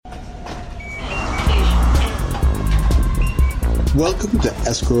Welcome to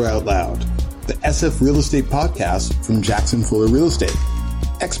Escrow Out Loud, the SF Real Estate podcast from Jackson Fuller Real Estate,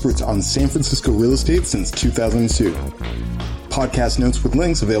 experts on San Francisco real estate since 2002. Podcast notes with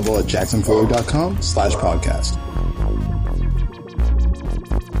links available at jacksonfuller.com/podcast.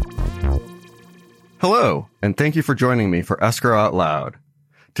 Hello, and thank you for joining me for Escrow Out Loud.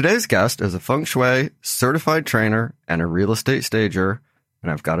 Today's guest is a feng shui certified trainer and a real estate stager,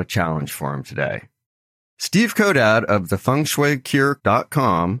 and I've got a challenge for him today. Steve Kodad of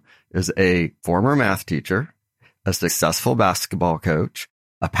thefengshuicure.com is a former math teacher, a successful basketball coach,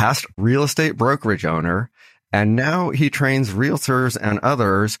 a past real estate brokerage owner, and now he trains realtors and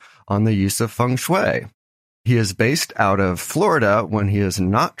others on the use of feng shui. He is based out of Florida when he is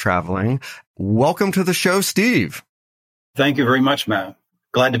not traveling. Welcome to the show, Steve. Thank you very much, Matt.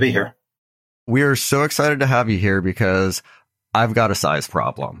 Glad to be here. We are so excited to have you here because I've got a size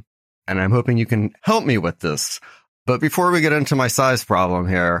problem, and I'm hoping you can help me with this. But before we get into my size problem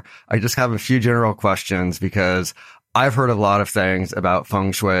here, I just have a few general questions because I've heard a lot of things about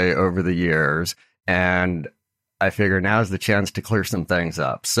feng shui over the years, and I figure now's the chance to clear some things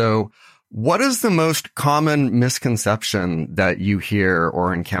up. So what is the most common misconception that you hear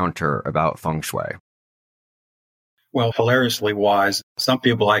or encounter about feng shui? Well, hilariously wise, some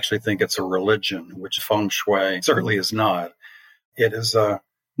people actually think it's a religion, which feng shui certainly is not. It is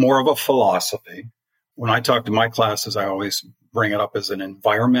more of a philosophy. When I talk to my classes, I always bring it up as an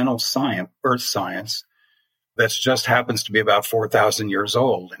environmental science, earth science, that just happens to be about 4,000 years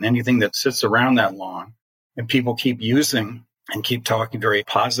old. And anything that sits around that long and people keep using and keep talking very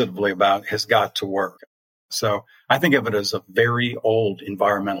positively about has got to work. So I think of it as a very old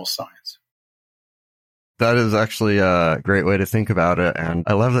environmental science. That is actually a great way to think about it. And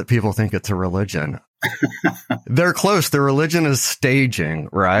I love that people think it's a religion. They're close. The religion is staging,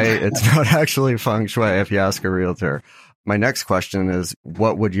 right? It's not actually feng shui if you ask a realtor. My next question is,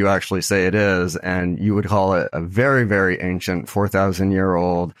 what would you actually say it is? And you would call it a very, very ancient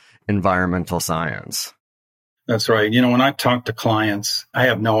 4,000-year-old environmental science. That's right. You know, when I talk to clients, I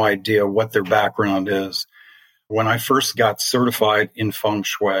have no idea what their background is. When I first got certified in feng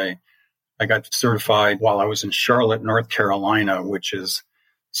shui, I got certified while I was in Charlotte, North Carolina, which is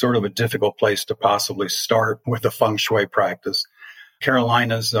sort of a difficult place to possibly start with a feng shui practice.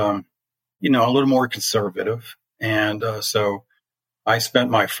 Carolina's, a little more conservative. And so I spent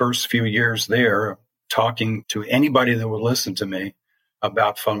my first few years there talking to anybody that would listen to me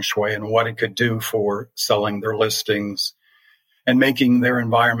about feng shui and what it could do for selling their listings and making their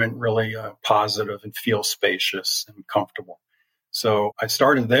environment really positive and feel spacious and comfortable. So I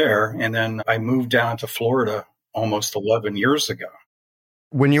started there, and then I moved down to Florida almost 11 years ago.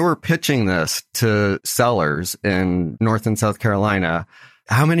 When you were pitching this to sellers in North and South Carolina,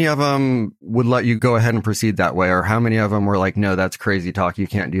 how many of them would let you go ahead and proceed that way? Or how many of them were like, no, that's crazy talk. You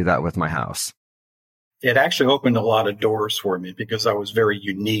can't do that with my house? It actually opened a lot of doors for me because I was very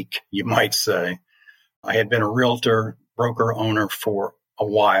unique, you might say. I had been a realtor, broker owner for a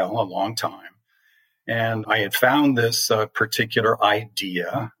while, a long time. And I had found this particular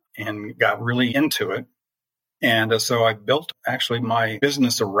idea and got really into it. And so I built actually my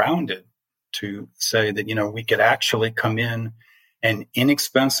business around it to say that, we could actually come in and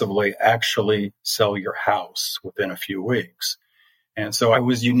inexpensively actually sell your house within a few weeks. And so I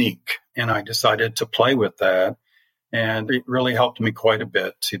was unique, and I decided to play with that. And it really helped me quite a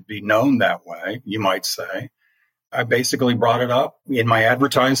bit to be known that way, you might say. I basically brought it up in my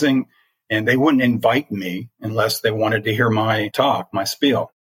advertising, and they wouldn't invite me unless they wanted to hear my talk, my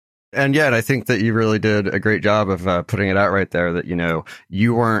spiel. And yet, I think that you really did a great job of putting it out right there that,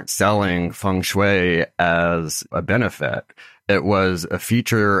 you weren't selling feng shui as a benefit. It was a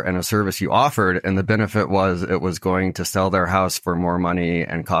feature and a service you offered. And the benefit was it was going to sell their house for more money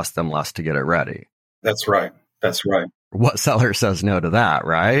and cost them less to get it ready. That's right. That's right. What seller says no to that,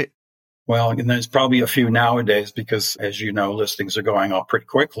 right? Well, and there's probably a few nowadays because, as you know, listings are going up pretty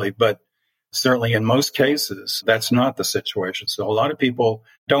quickly. But certainly in most cases, that's not the situation. So a lot of people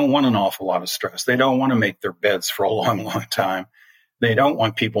don't want an awful lot of stress. They don't want to make their beds for a long, long time. They don't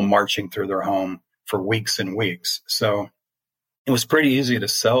want people marching through their home for weeks and weeks. So it was pretty easy to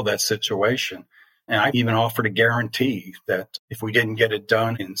sell that situation. And I even offered a guarantee that if we didn't get it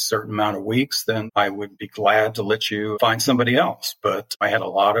done in a certain amount of weeks, then I would be glad to let you find somebody else. But I had a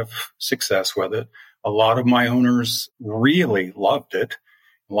lot of success with it. A lot of my owners really loved it.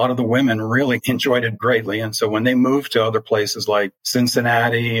 A lot of the women really enjoyed it greatly. And so when they moved to other places like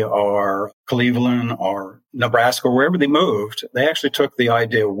Cincinnati or Cleveland or Nebraska, or wherever they moved, they actually took the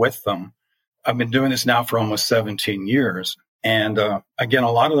idea with them. I've been doing this now for almost 17 years. And again,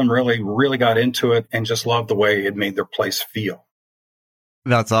 a lot of them really got into it and just loved the way it made their place feel.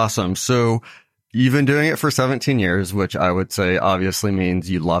 That's awesome. So you've been doing it for 17 years, which I would say obviously means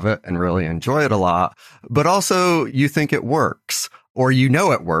you love it and really enjoy it a lot, but also you think it works, or you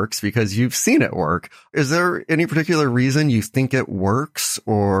know it works because you've seen it work. Is there any particular reason you think it works,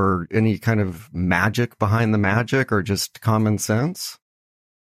 or any kind of magic behind the magic, or just common sense?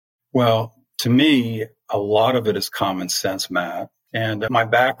 Well, to me, a lot of it is common sense, Matt. And my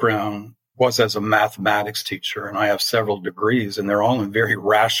background was as a mathematics teacher, and I have several degrees, and they're all in very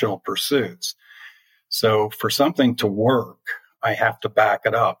rational pursuits. So for something to work, I have to back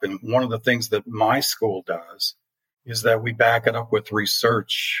it up. And one of the things that my school does is that we back it up with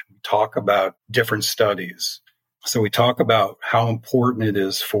research. We talk about different studies. So we talk about how important it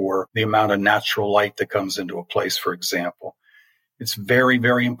is for the amount of natural light that comes into a place, for example. It's very,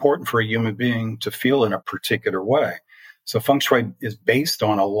 very important for a human being to feel in a particular way. So feng shui is based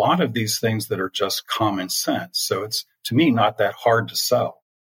on a lot of these things that are just common sense. So it's, to me, not that hard to sell.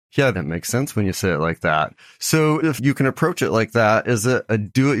 Yeah, that makes sense when you say it like that. So if you can approach it like that, is it a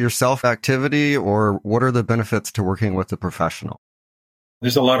do-it-yourself activity, or what are the benefits to working with a professional?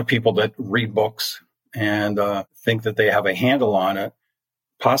 There's a lot of people that read books and think that they have a handle on it.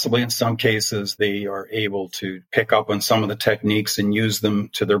 Possibly in some cases, they are able to pick up on some of the techniques and use them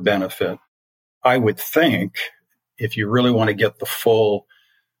to their benefit. I would think if you really want to get the full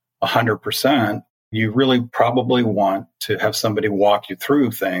 100%, you really probably want to have somebody walk you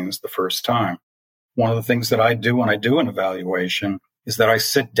through things the first time. One of the things that I do when I do an evaluation is that I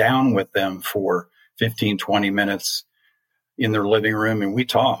sit down with them for 15, 20 minutes in their living room and we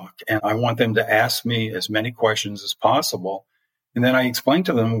talk. And I want them to ask me as many questions as possible. And then I explain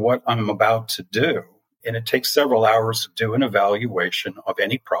to them what I'm about to do. And it takes several hours to do an evaluation of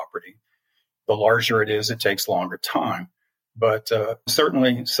any property. The larger it is, it takes longer time. But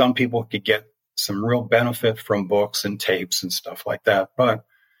certainly some people could get some real benefit from books and tapes and stuff like that. But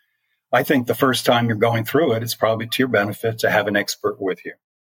I think the first time you're going through it, it's probably to your benefit to have an expert with you.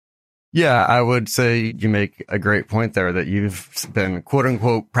 Yeah, I would say you make a great point there that you've been, quote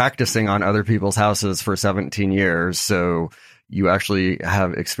unquote, practicing on other people's houses for 17 years. So you actually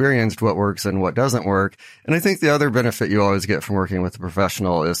have experienced what works and what doesn't work. And I think the other benefit you always get from working with a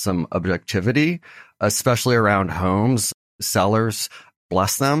professional is some objectivity, especially around homes. Sellers,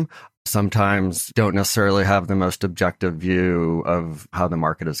 bless them, sometimes don't necessarily have the most objective view of how the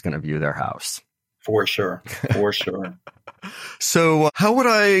market is going to view their house. For sure. For sure. So how would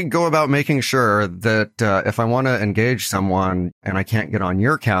I go about making sure that if I want to engage someone and I can't get on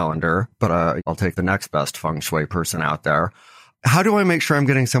your calendar, but I'll take the next best feng shui person out there, how do I make sure I'm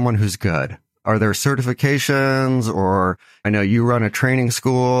getting someone who's good? Are there certifications, or I know you run a training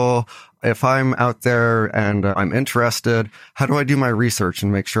school. If I'm out there and I'm interested, how do I do my research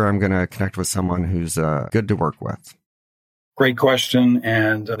and make sure I'm going to connect with someone who's good to work with? Great question.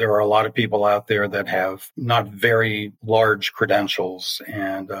 And there are a lot of people out there that have not very large credentials,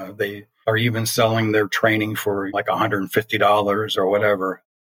 and they are even selling their training for like $150 or whatever.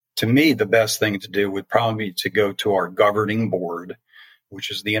 To me, the best thing to do would probably be to go to our governing board, which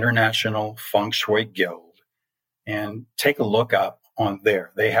is the International Feng Shui Guild, and take a look up on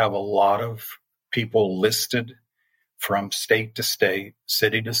there. They have a lot of people listed from state to state,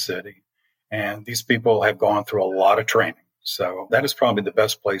 city to city, and these people have gone through a lot of training. So that is probably the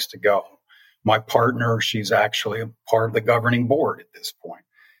best place to go. My partner, she's actually a part of the governing board at this point.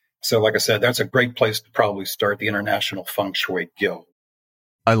 So like I said, that's a great place to probably start, the International Feng Shui Guild.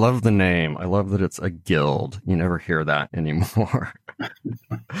 I love the name. I love that it's a guild. You never hear that anymore.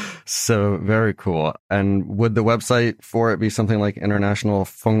 So very cool. And would the website for it be something like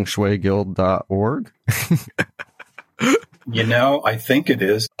internationalfengshuiguild.org? You know, I think it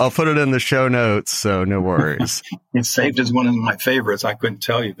is. I'll put it in the show notes, so no worries. It's saved as one of my favorites. I couldn't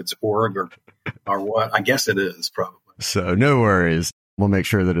tell you if it's org or what. I guess it is probably. So no worries. We'll make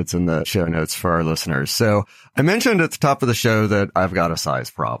sure that it's in the show notes for our listeners. So I mentioned at the top of the show that I've got a size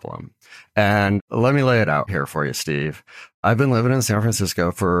problem. And let me lay it out here for you, Steve. I've been living in San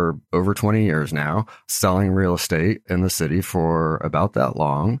Francisco for over 20 years now, selling real estate in the city for about that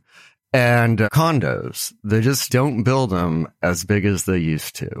long. And condos, they just don't build them as big as they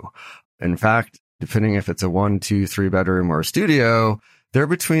used to. In fact, depending if it's a 1, 2, 3 bedroom or a studio, they're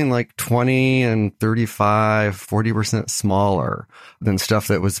between like 20 and 35, 40% smaller than stuff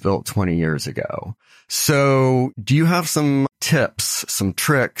that was built 20 years ago. So do you have some tips, some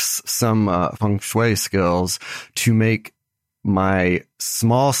tricks, some feng shui skills to make my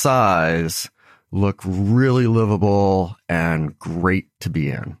small size look really livable and great to be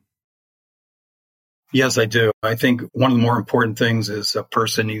in? Yes, I do. I think one of the more important things is a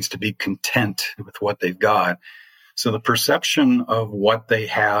person needs to be content with what they've got. So the perception of what they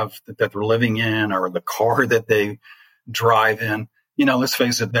have that they're living in or the car that they drive in, let's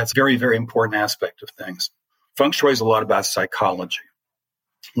face it, that's a very, very important aspect of things. Feng Shui is a lot about psychology.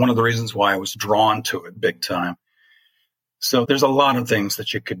 One of the reasons why I was drawn to it big time. So there's a lot of things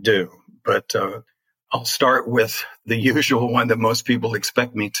that you could do, but I'll start with the usual one that most people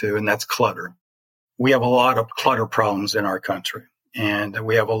expect me to, and that's clutter. We have a lot of clutter problems in our country, and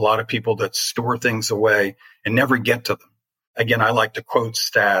we have a lot of people that store things away and never get to them. Again, I like to quote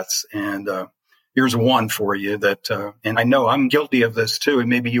stats, and here's one for you that, and I know I'm guilty of this too, and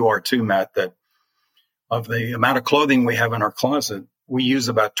maybe you are too, Matt, that of the amount of clothing we have in our closet, we use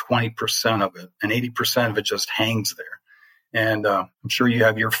about 20% of it, and 80% of it just hangs there. And I'm sure you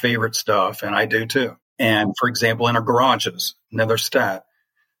have your favorite stuff, and I do too. And for example, in our garages, another stat,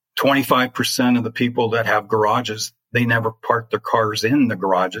 25% of the people that have garages, they never park their cars in the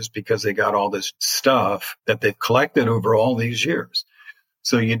garages because they got all this stuff that they've collected over all these years.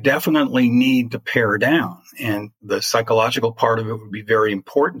 So you definitely need to pare down. And the psychological part of it would be very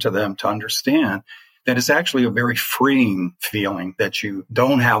important to them to understand that it's actually a very freeing feeling that you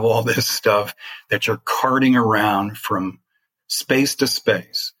don't have all this stuff that you're carting around from space to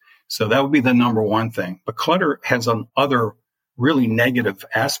space. So that would be the number one thing. But clutter has other really negative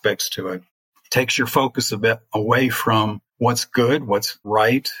aspects to it. It takes your focus a bit away from what's good, what's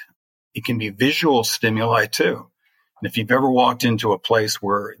right. It can be visual stimuli too. And if you've ever walked into a place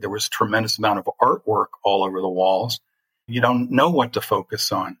where there was a tremendous amount of artwork all over the walls, you don't know what to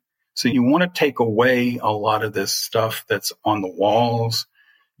focus on. So you want to take away a lot of this stuff that's on the walls.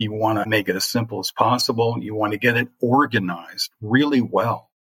 You want to make it as simple as possible. You want to get it organized really well.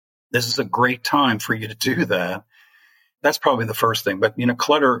 This is a great time for you to do that. That's probably the first thing. But,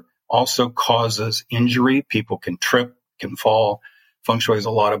 clutter also causes injury. People can trip, can fall. Feng Shui is a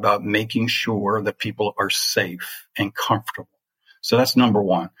lot about making sure that people are safe and comfortable. So that's number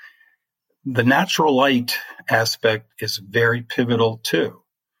one. The natural light aspect is very pivotal too.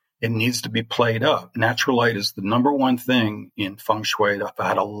 It needs to be played up. Natural light is the number one thing in Feng Shui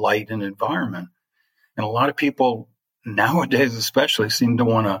about a light and environment. And a lot of people nowadays especially seem to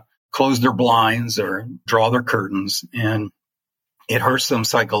want to close their blinds or draw their curtains, and it hurts them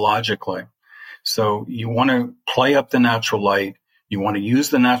psychologically. So you want to play up the natural light. You want to use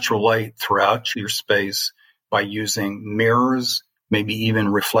the natural light throughout your space by using mirrors, maybe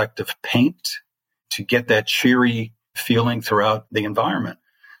even reflective paint to get that cheery feeling throughout the environment.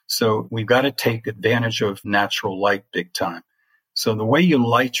 So we've got to take advantage of natural light big time. So the way you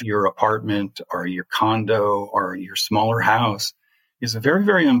light your apartment or your condo or your smaller house is very,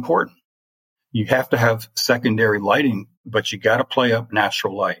 very important. You have to have secondary lighting, but you got to play up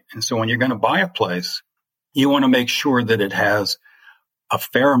natural light. And so when you're going to buy a place, you want to make sure that it has a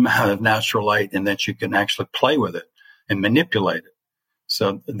fair amount of natural light and that you can actually play with it and manipulate it.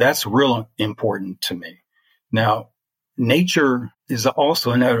 So that's real important to me. Now, nature is also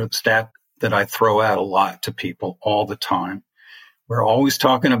another stat that I throw out a lot to people all the time. We're always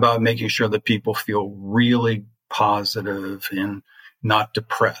talking about making sure that people feel really positive and not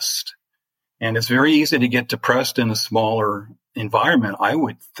depressed. And it's very easy to get depressed in a smaller environment, I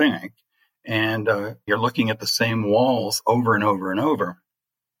would think. And you're looking at the same walls over and over and over.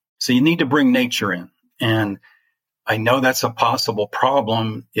 So you need to bring nature in. And I know that's a possible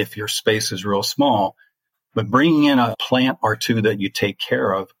problem if your space is real small, but bringing in a plant or two that you take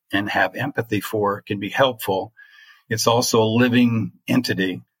care of and have empathy for can be helpful. It's also a living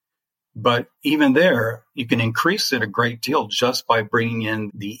entity. But even there, you can increase it a great deal just by bringing in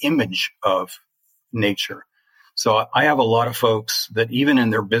the image of nature. So I have a lot of folks that even in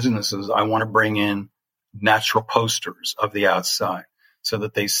their businesses, I want to bring in natural posters of the outside so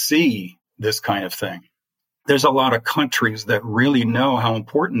that they see this kind of thing. There's a lot of countries that really know how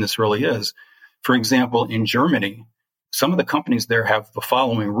important this really is. For example, in Germany, some of the companies there have the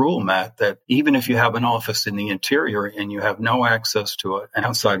following rule, Matt, that even if you have an office in the interior and you have no access to an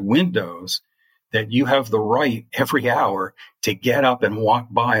outside windows, that you have the right every hour to get up and walk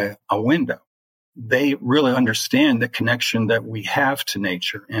by a window. They really understand the connection that we have to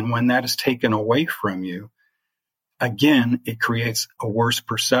nature. And when that is taken away from you, again, it creates a worse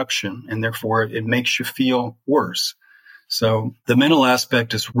perception, and therefore it makes you feel worse. So the mental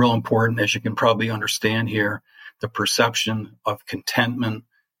aspect is real important, as you can probably understand here. The perception of contentment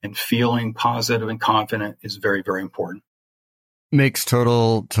and feeling positive and confident is very, very important. Makes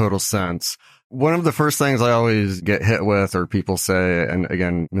total sense. One of the first things I always get hit with, or people say, and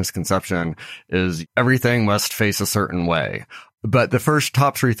again, misconception, is everything must face a certain way. But the first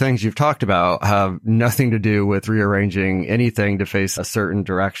top three things you've talked about have nothing to do with rearranging anything to face a certain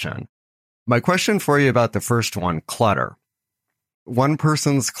direction. My question for you about the first one, clutter. One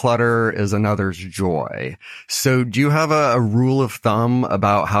person's clutter is another's joy. So do you have a rule of thumb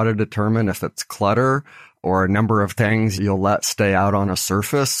about how to determine if it's clutter or a number of things you'll let stay out on a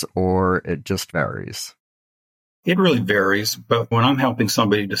surface, or it just varies? It really varies. But when I'm helping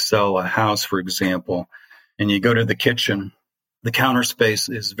somebody to sell a house, for example, and you go to the kitchen, the counter space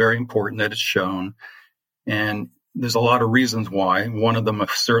is very important that it's shown. And there's a lot of reasons why. One of them,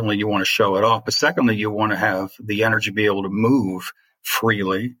 certainly you want to show it off. But secondly, you want to have the energy be able to move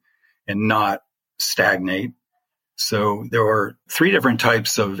freely and not stagnate. So there are 3 different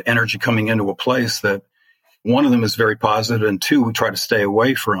types of energy coming into a place that one of them is very positive, and 2, we try to stay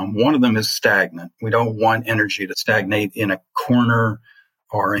away from. One of them is stagnant. We don't want energy to stagnate in a corner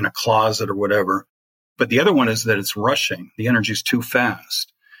or in a closet or whatever. But the other one is that it's rushing. The energy is too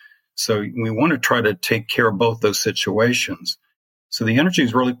fast. So we want to try to take care of both those situations. So the energy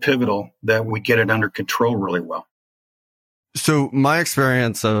is really pivotal that we get it under control really well. So my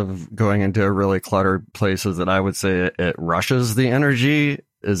experience of going into a really cluttered place is that I would say it rushes the energy.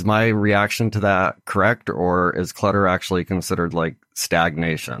 Is my reaction to that correct, or is clutter actually considered like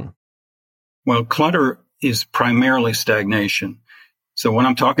stagnation? Well, clutter is primarily stagnation. So when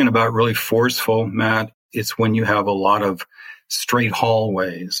I'm talking about really forceful, Matt, it's when you have a lot of straight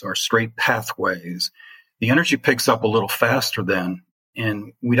hallways or straight pathways. The energy picks up a little faster then,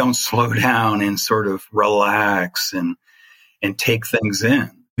 and we don't slow down and sort of relax and take things in.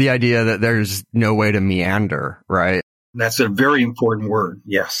 The idea that there's no way to meander, right? That's a very important word.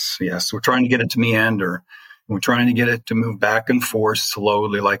 Yes. We're trying to get it to meander. We're trying to get it to move back and forth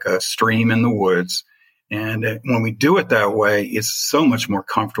slowly like a stream in the woods. And when we do it that way, it's so much more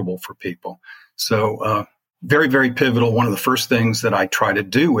comfortable for people. So very, very pivotal. One of the first things that I try to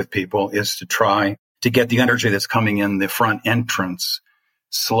do with people is to try to get the energy that's coming in the front entrance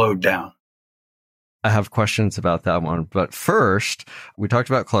slowed down. I have questions about that one. But first, we talked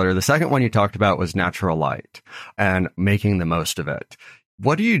about clutter. The second one you talked about was natural light and making the most of it.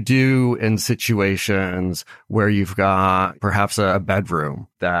 What do you do in situations where you've got perhaps a bedroom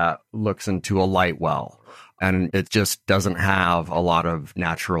that looks into a light well and it just doesn't have a lot of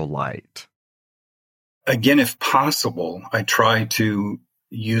natural light? Again, if possible, I try to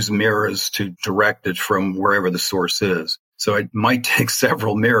use mirrors to direct it from wherever the source is. So it might take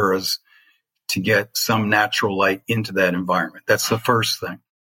several mirrors to get some natural light into that environment. That's the first thing.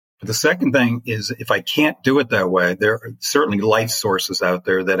 But the second thing is, if I can't do it that way, there are certainly light sources out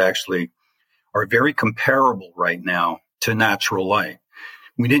there that actually are very comparable right now to natural light.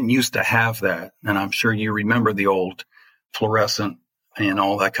 We didn't used to have that. And I'm sure you remember the old fluorescent and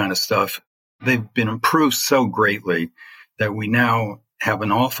all that kind of stuff. They've been improved so greatly that we now have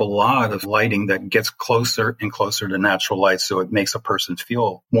an awful lot of lighting that gets closer and closer to natural light, so it makes a person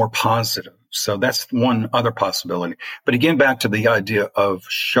feel more positive. So that's one other possibility. But again, back to the idea of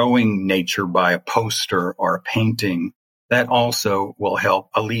showing nature by a poster or a painting, that also will help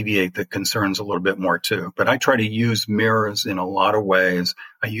alleviate the concerns a little bit more too. But I try to use mirrors in a lot of ways.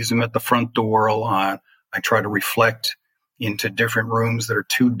 I use them at the front door a lot. I try to reflect into different rooms that are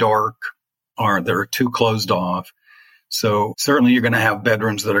too dark or that are too closed off. So certainly you're going to have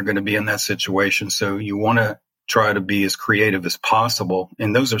bedrooms that are going to be in that situation. So you want to try to be as creative as possible.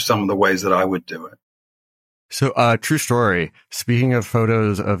 And those are some of the ways that I would do it. So, true story. Speaking of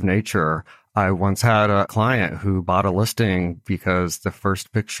photos of nature, I once had a client who bought a listing because the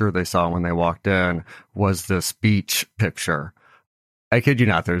first picture they saw when they walked in was this beach picture. I kid you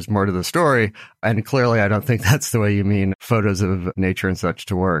not, there's more to the story. And clearly, I don't think that's the way you mean photos of nature and such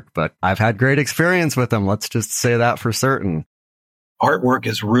to work. But I've had great experience with them. Let's just say that for certain. Artwork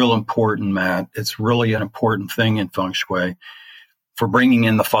is real important, Matt. It's really an important thing in feng shui. For bringing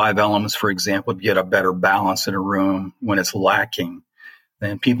in the 5 elements, for example, to get a better balance in a room when it's lacking.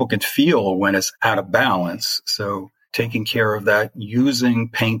 Then people can feel when it's out of balance. So taking care of that, using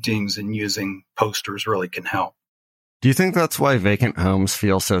paintings and using posters really can help. Do you think that's why vacant homes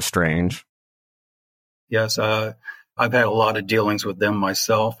feel so strange? Yes, I've had a lot of dealings with them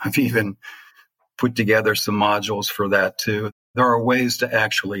myself. I've even put together some modules for that too. There are ways to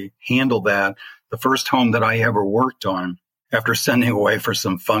actually handle that. The first home that I ever worked on, after sending away for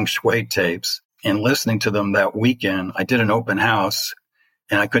some feng shui tapes and listening to them that weekend, I did an open house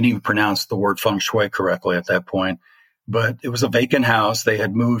and I couldn't even pronounce the word feng shui correctly at that point. But it was a vacant house. They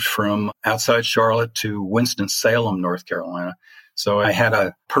had moved from outside Charlotte to Winston-Salem, North Carolina. So I had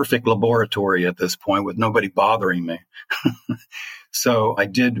a perfect laboratory at this point with nobody bothering me. So I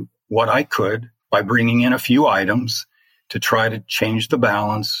did what I could by bringing in a few items to try to change the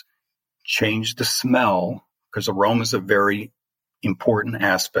balance, change the smell, because aromas are very important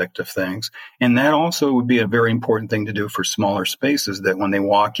aspect of things. And that also would be a very important thing to do for smaller spaces, that when they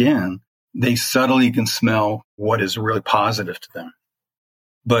walk in, they subtly can smell what is really positive to them.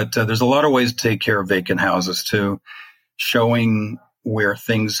 But there's a lot of ways to take care of vacant houses too, showing where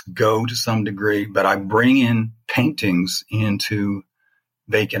things go to some degree. But I bring in paintings into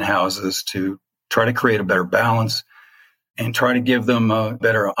vacant houses to try to create a better balance and try to give them a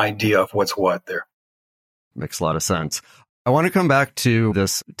better idea of what's what there. Makes a lot of sense. I want to come back to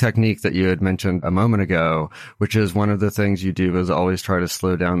this technique that you had mentioned a moment ago, which is one of the things you do is always try to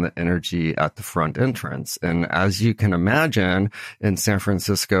slow down the energy at the front entrance. And as you can imagine, in San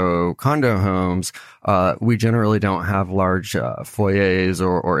Francisco condo homes, we generally don't have large foyers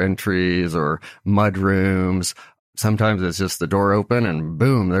or entries or mud rooms. Sometimes it's just the door open and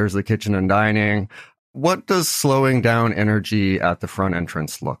boom, there's the kitchen and dining. What does slowing down energy at the front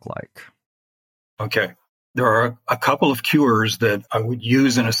entrance look like? Okay. There are a couple of cures that I would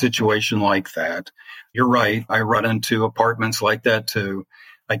use in a situation like that. You're right. I run into apartments like that too.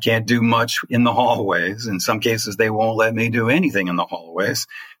 I can't do much in the hallways. In some cases, they won't let me do anything in the hallways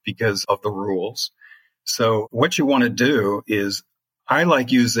because of the rules. So what you want to do is, I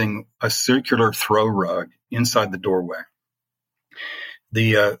like using a circular throw rug inside the doorway.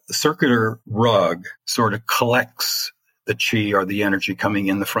 The circular rug sort of collects the chi or the energy coming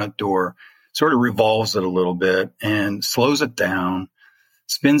in the front door, sort of revolves it a little bit and slows it down,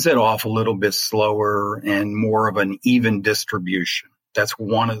 spins it off a little bit slower and more of an even distribution. That's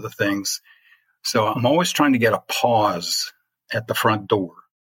one of the things. So I'm always trying to get a pause at the front door.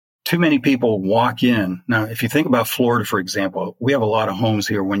 Too many people walk in. Now, if you think about Florida, for example, we have a lot of homes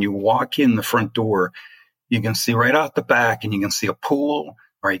here. When you walk in the front door, you can see right out the back and you can see a pool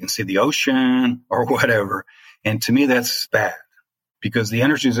or you can see the ocean or whatever. And to me, that's bad, because the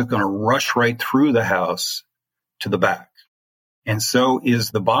energy is going to rush right through the house to the back. And so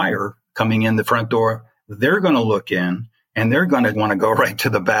is the buyer coming in the front door. They're going to look in and they're going to want to go right to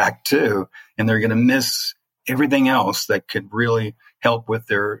the back too. And they're going to miss everything else that could really help with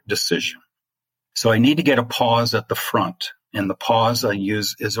their decision. So I need to get a pause at the front. And the pause I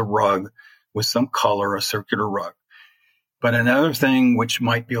use is a rug with some color, a circular rug. But another thing which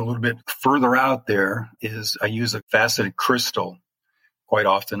might be a little bit further out there is I use a faceted crystal quite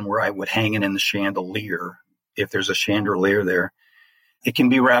often, where I would hang it in the chandelier. If there's a chandelier there, it can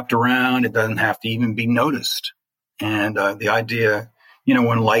be wrapped around. It doesn't have to even be noticed. And the idea,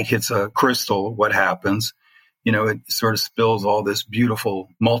 when light hits a crystal, what happens? It sort of spills all this beautiful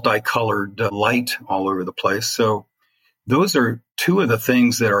multicolored light all over the place. So those are two of the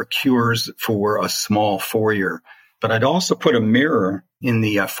things that are cures for a small foyer. But I'd also put a mirror in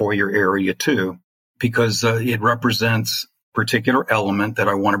the foyer area too, because it represents particular element that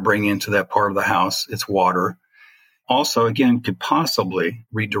I want to bring into that part of the house. It's water. Also, again, could possibly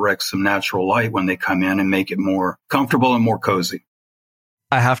redirect some natural light when they come in and make it more comfortable and more cozy.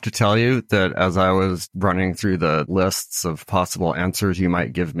 I have to tell you that as I was running through the lists of possible answers you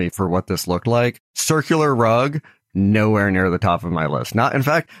might give me for what this looked like, circular rug, nowhere near the top of my list. In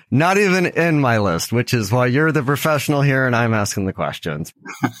fact, not even in my list, which is why you're the professional here and I'm asking the questions.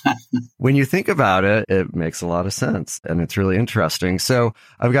 When you think about it, it makes a lot of sense and it's really interesting. So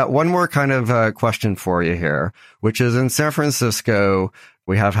I've got one more kind of question for you here, which is in San Francisco,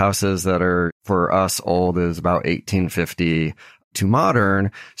 we have houses that are, for us, old as about 1850 to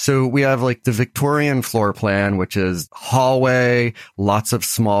modern. So we have like the Victorian floor plan, which is hallway, lots of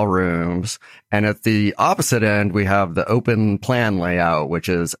small rooms. And at the opposite end, we have the open plan layout, which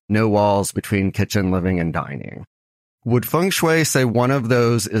is no walls between kitchen, living, and dining. Would feng shui say one of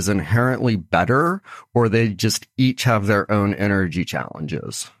those is inherently better, or they just each have their own energy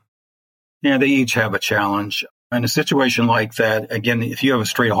challenges? Yeah, they each have a challenge. In a situation like that, again, if you have a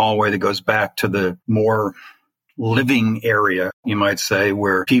straight hallway that goes back to the more living area, you might say,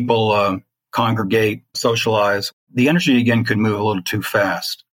 where people congregate, socialize, the energy again could move a little too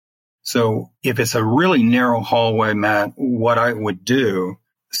fast. So if it's a really narrow hallway, Matt, what I would do,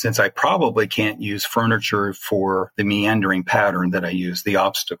 since I probably can't use furniture for the meandering pattern that I use, the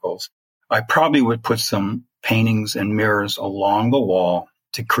obstacles, I probably would put some paintings and mirrors along the wall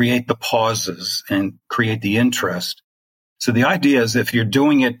to create the pauses and create the interest. So the idea is, if you're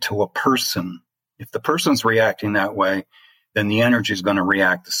doing it to a person, if the person's reacting that way, then the energy is going to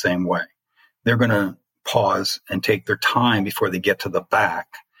react the same way. They're going to pause and take their time before they get to the back.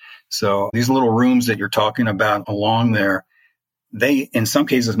 So these little rooms that you're talking about along there, they, in some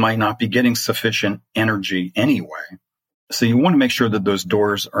cases, might not be getting sufficient energy anyway. So you want to make sure that those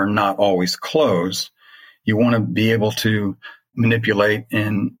doors are not always closed. You want to be able to manipulate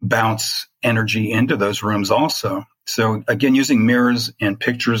and bounce energy into those rooms also. So again, using mirrors and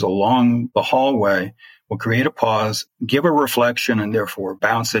pictures along the hallway will create a pause, give a reflection, and therefore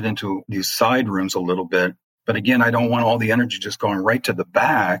bounce it into these side rooms a little bit. But again, I don't want all the energy just going right to the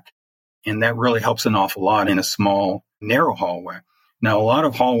back. And that really helps an awful lot in a small, narrow hallway. Now, a lot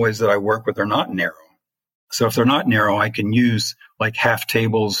of hallways that I work with are not narrow. So if they're not narrow, I can use like half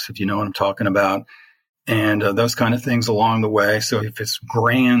tables, if you know what I'm talking about, and those kind of things along the way. So if it's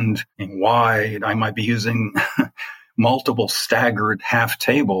grand and wide, I might be using multiple staggered half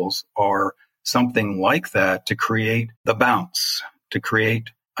tables or something like that to create the bounce, to create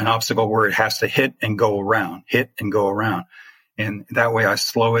an obstacle where it has to hit and go around. And that way I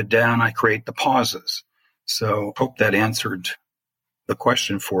slow it down. I create the pauses. So hope that answered the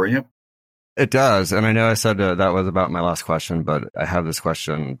question for you. It does. And I know I said that was about my last question, but I have this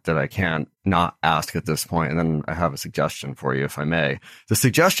question that I can't not ask at this point. And then I have a suggestion for you, if I may. The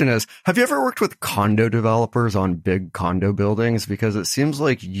suggestion is, have you ever worked with condo developers on big condo buildings? Because it seems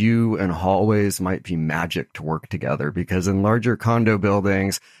like you and hallways might be magic to work together, because in larger condo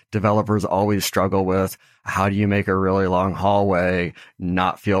buildings, developers always struggle with how do you make a really long hallway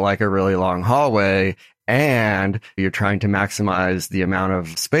not feel like a really long hallway? And you're trying to maximize the amount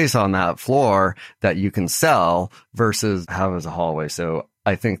of space on that floor that you can sell versus have as a hallway. So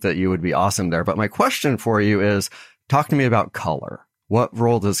I think that you would be awesome there. But my question for you is, talk to me about color. What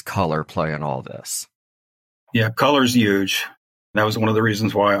role does color play in all this? Yeah, color's huge. That was one of the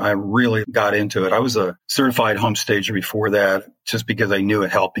reasons why I really got into it. I was a certified home stager before that, just because I knew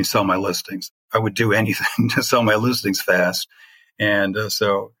it helped me sell my listings. I would do anything to sell my listings fast. And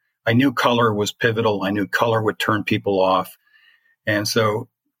so I knew color was pivotal. I knew color would turn people off. And so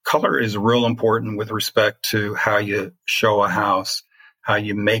color is real important with respect to how you show a house, how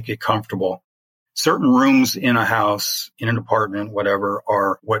you make it comfortable. Certain rooms in a house, in an apartment, whatever,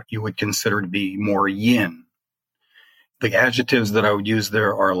 are what you would consider to be more yin. The adjectives that I would use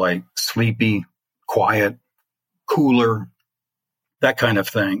there are like sleepy, quiet, cooler, that kind of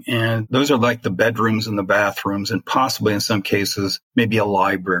thing. And those are like the bedrooms and the bathrooms, and possibly in some cases, maybe a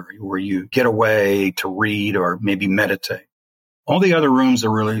library where you get away to read or maybe meditate. All the other rooms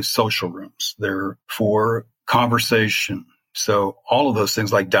are really social rooms. They're for conversation. So all of those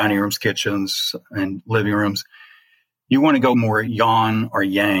things like dining rooms, kitchens, and living rooms, you want to go more yang or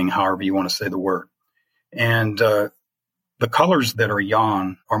yang, however you want to say the word. And the colors that are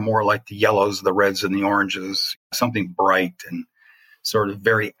yang are more like the yellows, the reds, and the oranges, something bright and sort of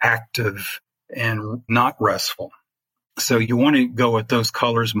very active and not restful. So you want to go with those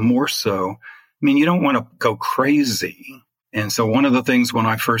colors more so. I mean, you don't want to go crazy. And so one of the things when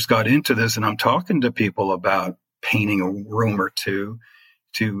I first got into this, and I'm talking to people about painting a room or two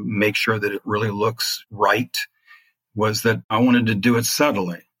to make sure that it really looks right, was that I wanted to do it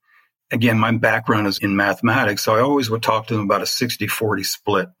subtly. Again, my background is in mathematics, so I always would talk to them about a 60-40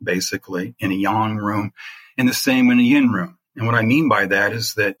 split, basically, in a yang room, and the same in a yin room. And what I mean by that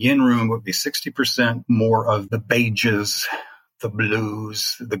is that yin room would be 60% more of the beiges, the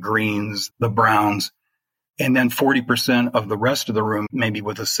blues, the greens, the browns, and then 40% of the rest of the room, maybe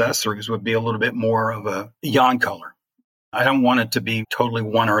with accessories, would be a little bit more of a yang color. I don't want it to be totally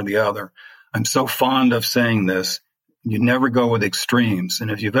one or the other. I'm so fond of saying this. You never go with extremes. And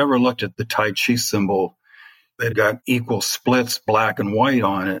if you've ever looked at the Tai Chi symbol, they've got equal splits, black and white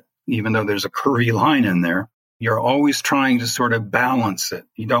on it, even though there's a curvy line in there. You're always trying to sort of balance it.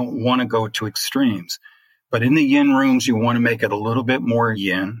 You don't want to go to extremes. But in the yin rooms, you want to make it a little bit more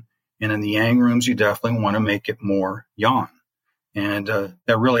yin. And in the yang rooms, you definitely want to make it more yang. And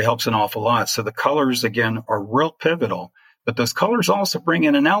that really helps an awful lot. So the colors, again, are real pivotal. But those colors also bring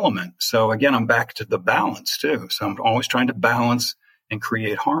in an element. So again, I'm back to the balance too. So I'm always trying to balance and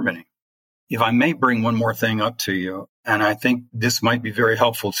create harmony. If I may bring one more thing up to you, and I think this might be very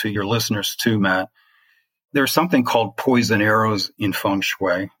helpful to your listeners too, Matt. There's something called poison arrows in feng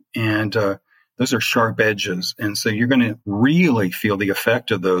shui, and those are sharp edges. And so you're going to really feel the effect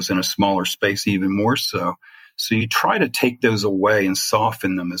of those in a smaller space, even more so. So you try to take those away and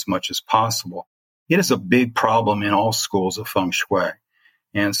soften them as much as possible. It is a big problem in all schools of feng shui.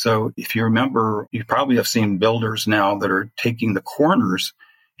 And so if you remember, you probably have seen builders now that are taking the corners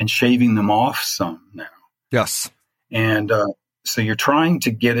and shaving them off some now. Yes. And so you're trying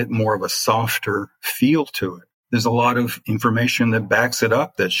to get it more of a softer feel to it. There's a lot of information that backs it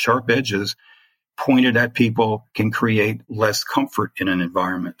up that sharp edges pointed at people can create less comfort in an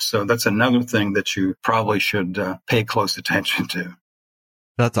environment. So that's another thing that you probably should pay close attention to.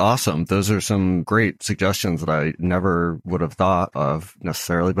 That's awesome. Those are some great suggestions that I never would have thought of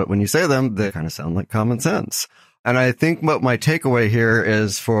necessarily, but when you say them, they kind of sound like common sense. And I think what my takeaway here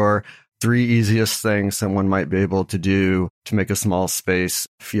is for 3 easiest things someone might be able to do to make a small space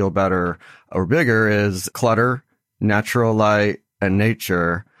feel better or bigger is clutter, natural light, and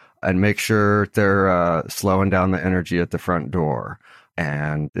nature, and make sure they're slowing down the energy at the front door.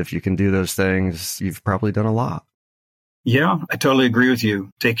 And if you can do those things, you've probably done a lot. Yeah, I totally agree with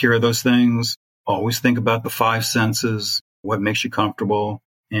you. Take care of those things. Always think about the 5 senses, what makes you comfortable,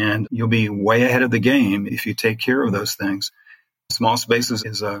 and you'll be way ahead of the game if you take care of those things. Small spaces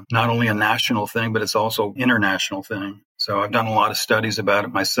is not only a national thing, but it's also an international thing. So I've done a lot of studies about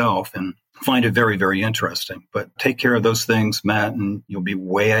it myself and find it very, very interesting. But take care of those things, Matt, and you'll be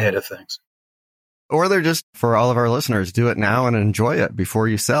way ahead of things. Or they're just, for all of our listeners, do it now and enjoy it before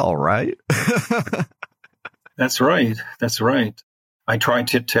you sell, right? That's right. That's right. I try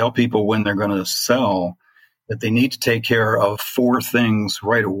to tell people when they're going to sell that they need to take care of 4 things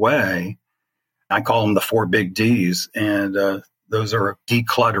right away. I call them the 4 big Ds. And those are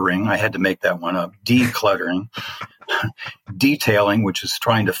decluttering. I had to make that one up. Decluttering. Detailing, which is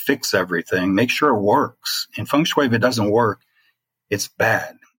trying to fix everything. Make sure it works. In feng shui, if it doesn't work, it's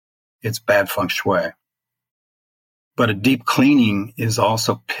bad. It's bad feng shui. But a deep cleaning is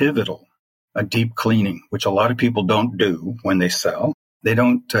also pivotal. A deep cleaning, which a lot of people don't do when they sell. They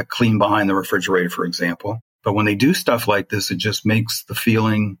don't clean behind the refrigerator, for example. But when they do stuff like this, it just makes the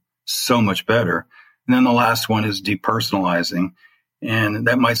feeling so much better. And then the last one is depersonalizing. And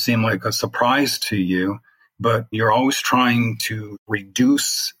that might seem like a surprise to you, but you're always trying to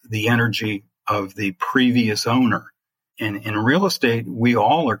reduce the energy of the previous owner. And in real estate, we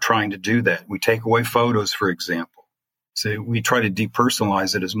all are trying to do that. We take away photos, for example. So we try to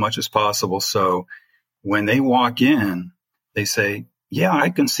depersonalize it as much as possible. So when they walk in, they say, yeah, I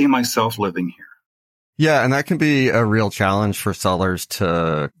can see myself living here. Yeah, and that can be a real challenge for sellers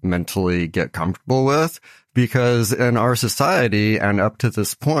to mentally get comfortable with, because in our society and up to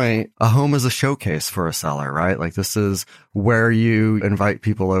this point, a home is a showcase for a seller, right? Like this is where you invite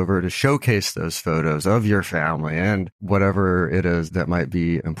people over to showcase those photos of your family and whatever it is that might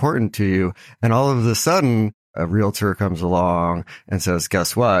be important to you. And all of a sudden, a realtor comes along and says,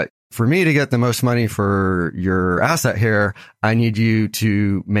 guess what? For me to get the most money for your asset here, I need you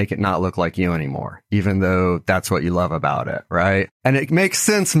to make it not look like you anymore, even though that's what you love about it, right? And it makes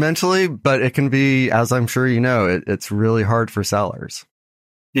sense mentally, but it can be, as I'm sure you know, it's really hard for sellers.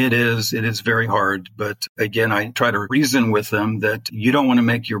 It is very hard. But again, I try to reason with them that you don't want to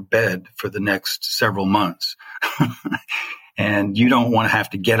make your bed for the next several months. And you don't want to have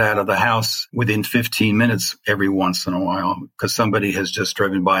to get out of the house within 15 minutes every once in a while because somebody has just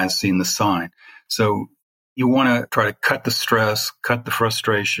driven by and seen the sign. So you want to try to cut the stress, cut the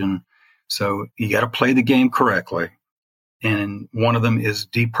frustration. So you got to play the game correctly. And one of them is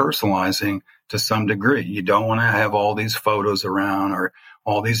depersonalizing to some degree. You don't want to have all these photos around or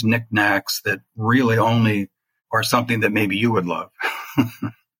all these knickknacks that really only are something that maybe you would love.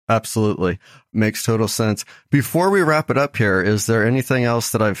 Absolutely. Makes total sense. Before we wrap it up here, is there anything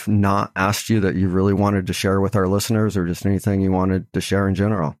else that I've not asked you that you really wanted to share with our listeners, or just anything you wanted to share in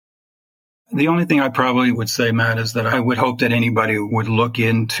general? The only thing I probably would say, Matt, is that I would hope that anybody would look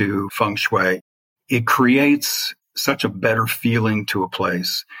into feng shui. It creates such a better feeling to a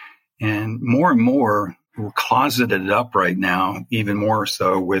place. And more, we're closeted up right now, even more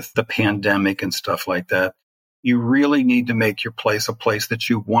so with the pandemic and stuff like that. You really need to make your place a place that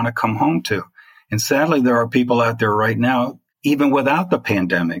you want to come home to. And sadly, there are people out there right now, even without the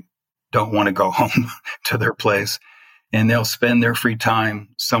pandemic, don't want to go home to their place, and they'll spend their free time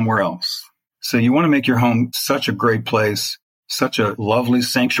somewhere else. So you want to make your home such a great place, such a lovely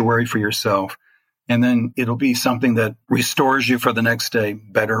sanctuary for yourself, and then it'll be something that restores you for the next day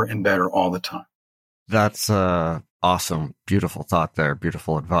better and better all the time. That's awesome. Beautiful thought there.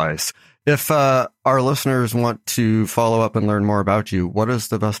 Beautiful advice. If our listeners want to follow up and learn more about you, what is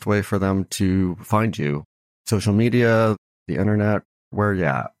the best way for them to find you? Social media, the internet, where are you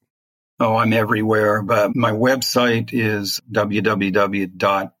at? Oh, I'm everywhere. But my website is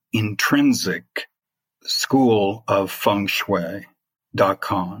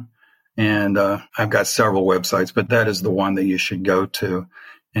www.intrinsicschooloffengshui.com. And I've got several websites, but that is the one that you should go to.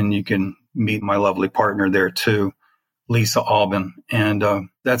 And you can meet my lovely partner there too, Lisa Albin. And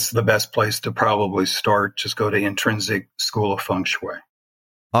that's the best place to probably start. Just go to Intrinsic School of Feng Shui.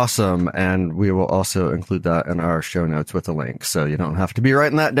 Awesome. And we will also include that in our show notes with a link. So you don't have to be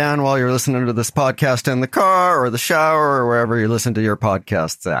writing that down while you're listening to this podcast in the car or the shower or wherever you listen to your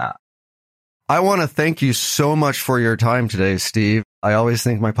podcasts at. I want to thank you so much for your time today, Steve. I always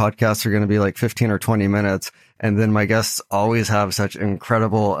think my podcasts are going to be like 15 or 20 minutes. And then my guests always have such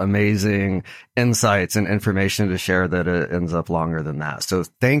incredible, amazing insights and information to share that it ends up longer than that. So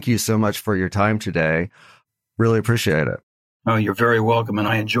thank you so much for your time today. Really appreciate it. Oh, you're very welcome. And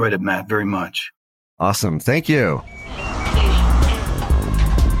I enjoyed it, Matt, very much. Awesome. Thank you.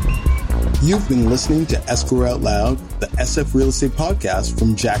 You've been listening to Escrow Out Loud, the SF Real Estate podcast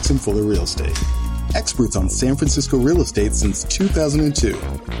from Jackson Fuller Real Estate. Experts on San Francisco real estate since 2002.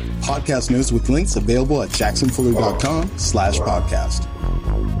 Podcast notes with links available at jacksonfuller.com/podcast.